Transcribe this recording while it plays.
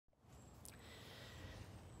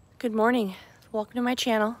Good morning. Welcome to my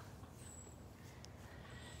channel.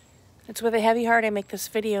 It's with a heavy heart I make this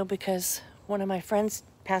video because one of my friends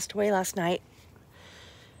passed away last night,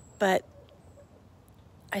 but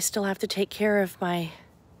I still have to take care of my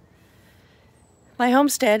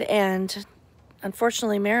homestead, and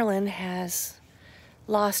unfortunately Marilyn has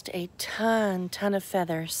lost a ton of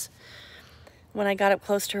feathers. When I got up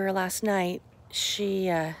close to her last night,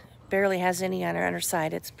 she barely has any on her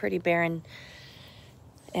underside. It's pretty barren.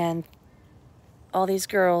 And all these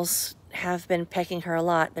girls have been pecking her a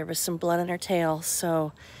lot. There was some blood on her tail,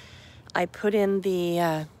 so I put in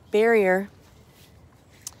the barrier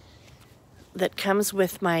that comes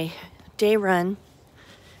with my day run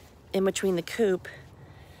in between the coop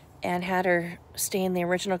and had her stay in the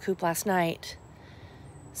original coop last night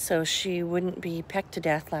so she wouldn't be pecked to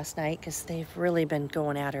death last night, because they've really been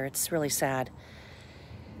going at her. It's really sad.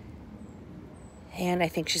 And I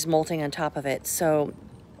think she's molting on top of it. So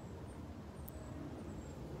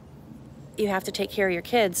you have to take care of your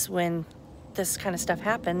kids when this kind of stuff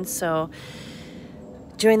happens. So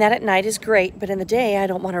doing that at night is great, but in the day I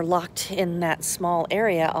don't want her locked in that small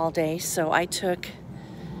area all day. So I took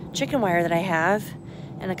chicken wire that I have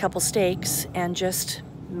and a couple stakes and just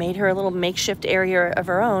made her a little makeshift area of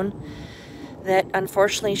her own that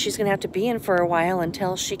unfortunately she's gonna have to be in for a while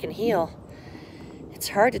until she can heal. It's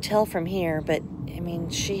hard to tell from here, but I mean,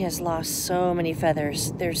 she has lost so many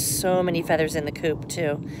feathers. There's so many feathers in the coop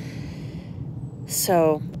too.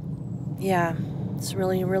 So, yeah, it's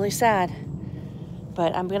really sad.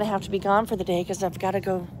 But I'm gonna have to be gone for the day because I've got to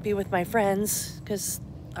go be with my friends, because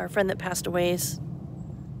our friend that passed away is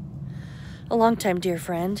a longtime dear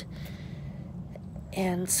friend.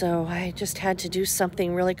 And so I just had to do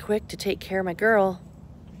something really quick to take care of my girl.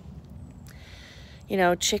 You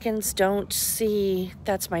know, chickens don't see,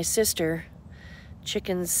 that's my sister.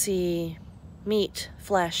 Chickens see meat,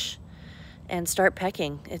 flesh, and start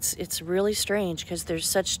pecking. It's really strange because they're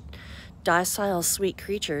such docile, sweet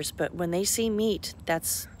creatures, but when they see meat,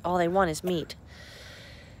 that's all they want is meat.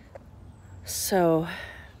 So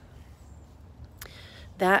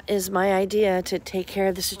that is my idea to take care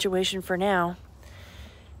of the situation for now.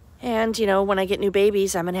 And you know, when I get new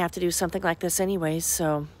babies, I'm gonna have to do something like this anyways.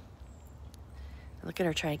 So look at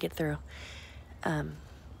her trying to get through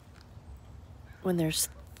when there's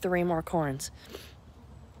 3 more corns.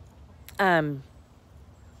 I'm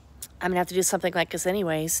gonna have to do something like this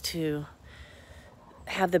anyways to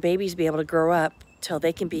have the babies be able to grow up till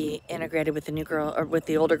they can be integrated with the new girl, or with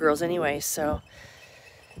the older girls anyway. So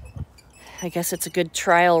I guess it's a good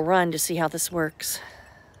trial run to see how this works.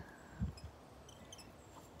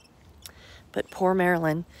 But poor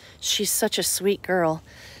Marilyn, she's such a sweet girl.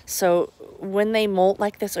 So when they molt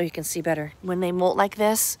like this, oh, you can see better. When they molt like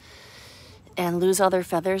this and lose all their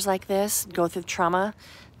feathers like this, go through trauma,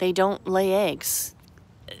 they don't lay eggs.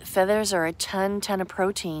 Feathers are a ton of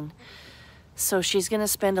protein. So she's gonna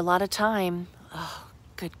spend a lot of time, oh,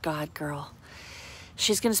 good God, girl.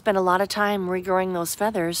 She's gonna spend a lot of time regrowing those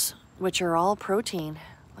feathers, which are all protein.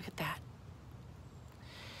 Look at that.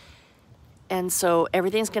 And so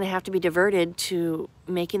everything's gonna have to be diverted to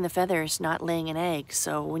making the feathers, not laying an egg.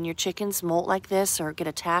 So when your chickens molt like this or get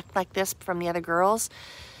attacked like this from the other girls,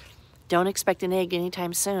 don't expect an egg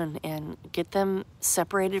anytime soon, and get them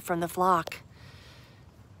separated from the flock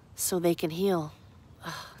so they can heal.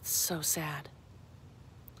 Oh, it's so sad.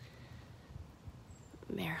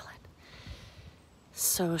 Marilyn.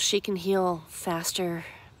 So she can heal faster.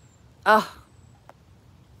 Oh,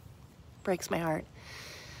 breaks my heart.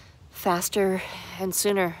 Faster and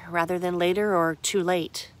sooner rather than later or too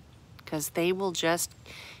late, because they will just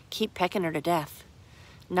keep pecking her to death.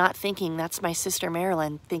 Not thinking that's my sister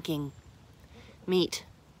Marilyn, thinking meat,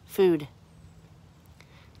 food.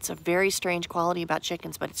 It's a very strange quality about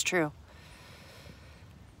chickens, but it's true.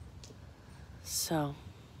 So,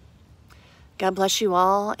 God bless you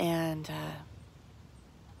all, and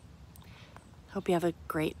hope you have a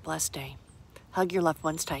great, blessed day. Hug your loved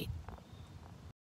ones tight.